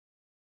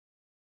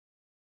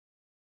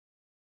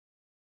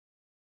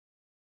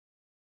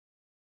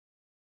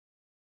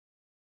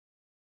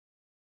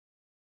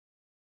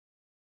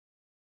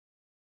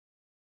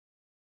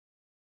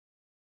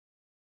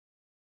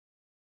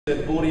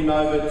that brought him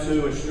over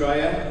to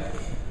Australia,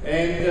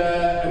 and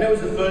that was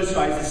the first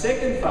phase. The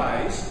second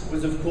phase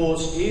was, of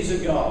course, here's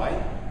a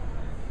guy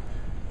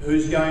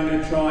who's going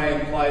to try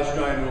and play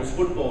Australian rules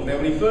football. Now,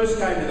 when he first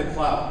came to the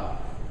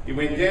club, he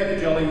went down to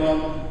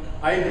Jollymont.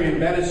 Adrian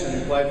Madison,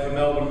 who played for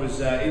Melbourne,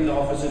 was in the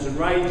offices, and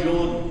Ray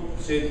Jordan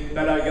said,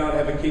 "Beto, go and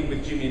have a kick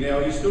with Jimmy."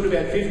 Now, he stood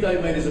about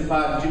 15 metres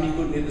apart, and Jimmy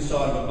couldn't hit the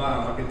side of a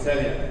barn, I can tell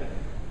you.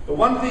 But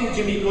one thing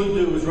Jimmy could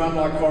do was run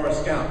like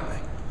Forrest Gump.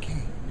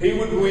 He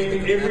would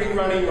win every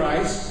running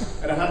race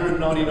at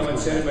 199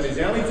 centimetres.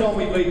 The only time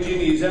we beat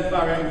Jimmy is that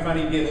far out in front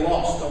he'd get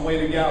lost on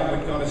where to go and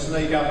would kind of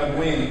sneak up and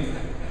win.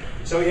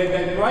 So he had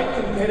that great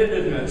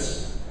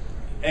competitiveness,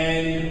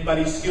 but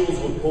his skills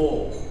were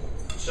poor.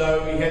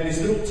 So he had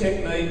this little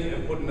technique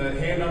of putting the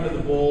hand under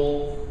the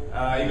ball.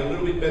 He got a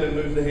little bit better,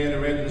 move the hand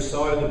around to the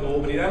side of the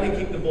ball, but he'd only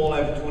kick the ball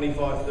over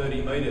 25,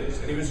 30 metres.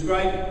 And he was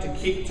great to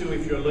kick to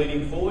if you're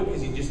leading forward,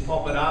 because he'd just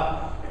pop it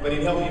up, but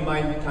he'd help you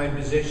maintain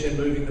possession,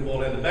 moving the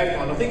ball out the back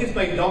line. I think it's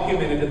been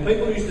documented that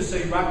people used to see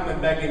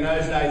ruckmen back in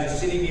those days as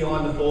sitting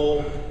behind the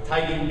ball,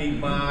 taking big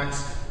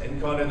marks,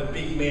 and kind of the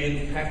big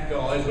man pack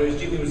guys, whereas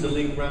Jimmy was the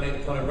link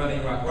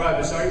running ruck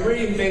rover. So he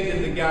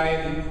reinvented the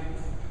game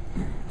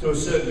to a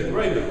certain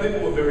degree, but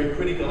people were very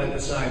critical at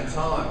the same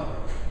time.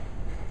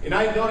 In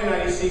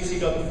 1986, he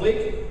got the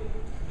flick,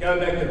 go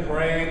back to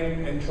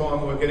Prahran and try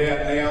and work it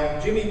out. Now,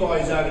 Jimmy, by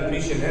his own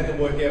admission, had to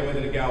work out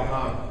whether to go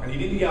home. And he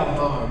didn't go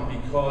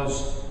home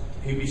because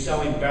he'd be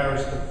so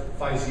embarrassed to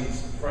face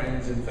his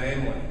friends and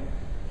family.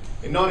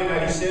 In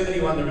 1987, he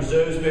won the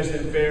reserves best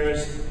and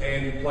fairest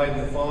and played in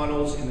the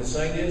finals in the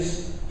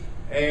seniors.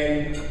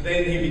 And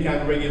then he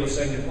became a regular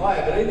senior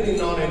player. But even in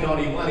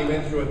 1991, he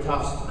went through a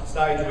tough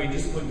stage where he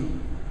just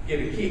couldn't get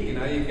a kick. You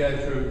know, you go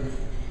through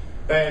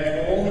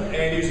bad form,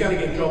 and he was going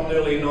to get dropped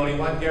early in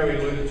 91. Gary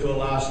alluded to it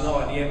last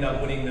night. He ended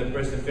up winning the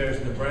best and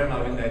fairest and the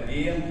Brownlow in that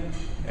year.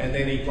 And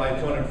then he played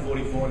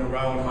 244 in a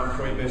row and won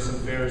 3 best and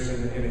fairest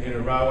in a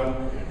row.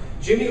 And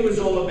Jimmy was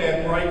all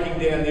about breaking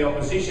down the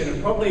opposition,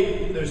 and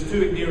probably there's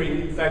 2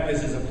 endearing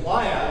factors as a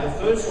player.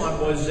 The first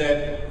one was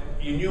that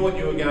you knew what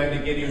you were going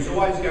to get. He was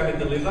always going to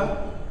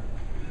deliver.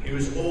 He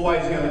was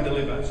always going to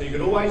deliver. So you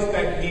could always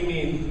back him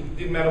in.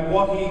 Didn't matter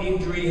what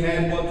injury he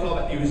had, what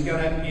type, he was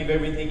going to give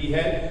everything he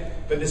had.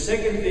 But the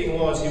second thing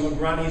was he would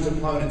run his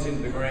opponents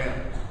into the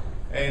ground.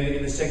 And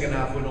in the second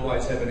half would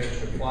always have an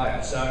extra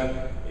player.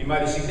 So he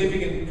made a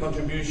significant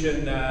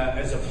contribution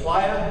as a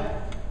player.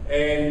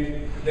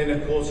 And then,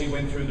 of course, he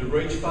went through the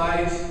reach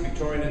phase,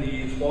 Victorian of the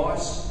Year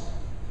twice,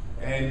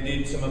 and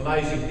did some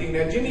amazing things.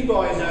 Now, Jimmy,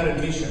 by his own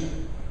admission,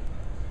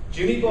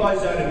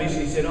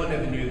 he said, "I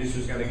never knew this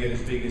was going to get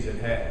as big as it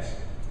has."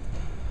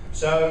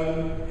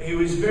 So he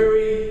was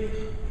very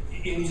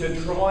into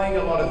trying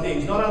a lot of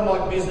things, not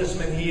unlike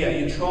businessmen here.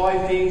 You try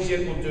things, yet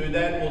we'll do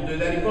that, we'll do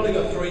that. He probably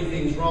got 3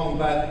 things wrong,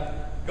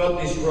 but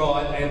got this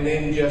right, and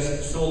then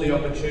just saw the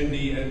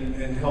opportunity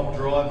and helped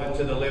drive it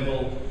to the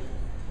level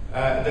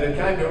that it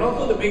came to. And I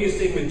thought the biggest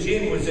thing with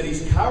Jim was that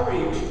his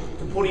courage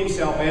to put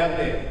himself out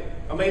there.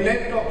 I mean,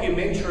 that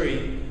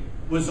documentary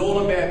was all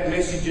about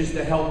messages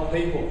to help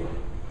people.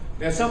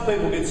 Now, some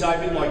people could say, a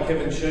bit like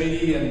Kevin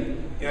Sheedy and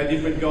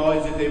different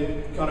guys, that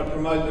they kind of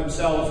promote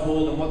themselves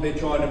more than what they're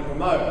trying to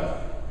promote.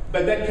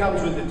 But that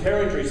comes with the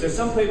territory. So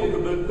some people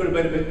could have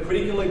been a bit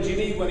critical of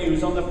Jimmy when he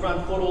was on the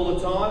front foot all the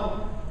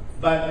time.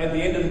 But at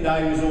the end of the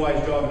day, he was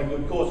always driving a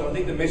good course. And I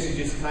think the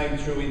messages came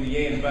through in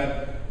the end.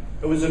 But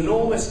there was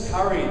enormous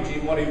courage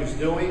in what he was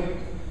doing.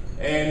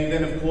 And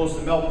then, of course,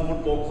 the Melbourne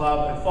Football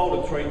Club had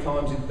folded 3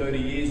 times in 30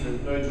 years. The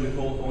merger with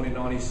Hawthorn in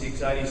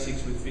 96,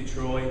 86 with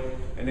Fitzroy,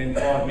 and then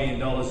 $5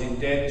 million in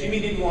debt. Jimmy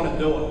didn't want to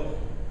do it.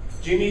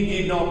 Jimmy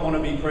did not want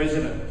to be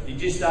president. He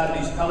just started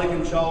his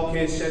Pelican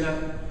Childcare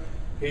Centre.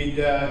 He'd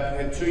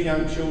had 2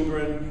 young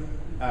children.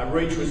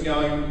 Reach was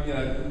going,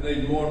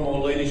 need more and more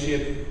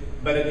leadership.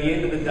 But at the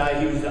end of the day,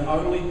 he was the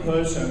only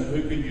person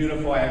who could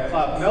unify our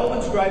club.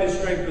 Melbourne's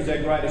greatest strength was our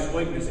greatest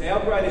weakness. Our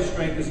greatest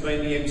strength has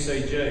been the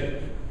MCG.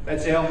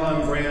 That's our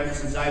home ground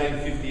since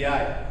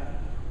 1858.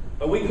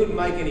 But we couldn't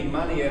make any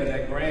money out of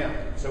that ground.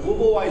 So we've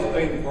always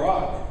been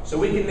broke. So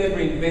we could never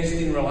invest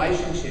in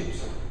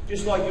relationships.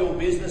 Just like your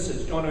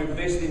businesses, trying to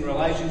invest in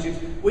relationships,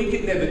 we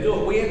could never do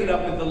it. We ended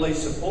up with the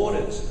least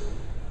supporters.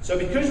 So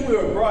because we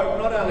were broke,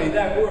 not only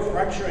that, we were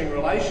fracturing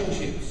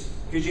relationships.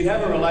 Because you'd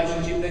have a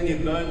relationship, then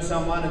you'd burn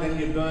someone, and then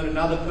you'd burn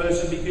another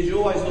person, because you're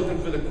always looking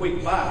for the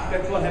quick buck.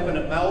 That's what happened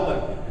at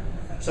Melbourne.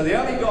 So the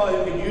only guy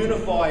who could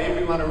unify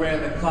everyone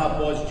around the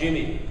club was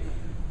Jimmy.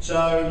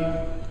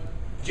 So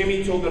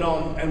Jimmy took it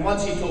on, and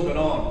once he took it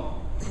on,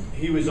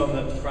 he was on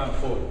the front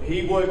foot.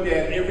 He worked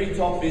out every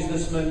top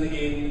businessman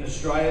in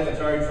Australia that's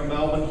married from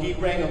Melbourne. He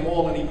rang them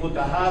all and he put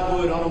the hard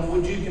word on them.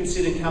 Would you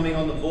consider coming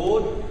on the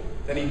board?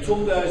 Then he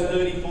took those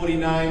 30, 40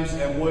 names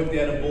and worked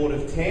out a board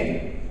of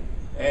 10.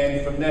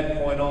 And from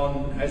that point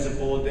on, as a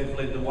board, they've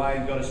led the way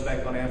and got us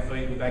back on our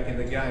feet and back in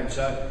the game.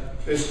 So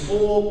there's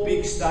 4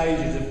 big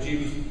stages of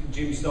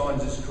Jim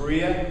Stynes'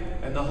 career,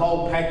 and the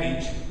whole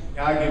package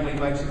arguably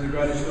makes him the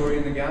greatest story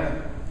in the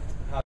game.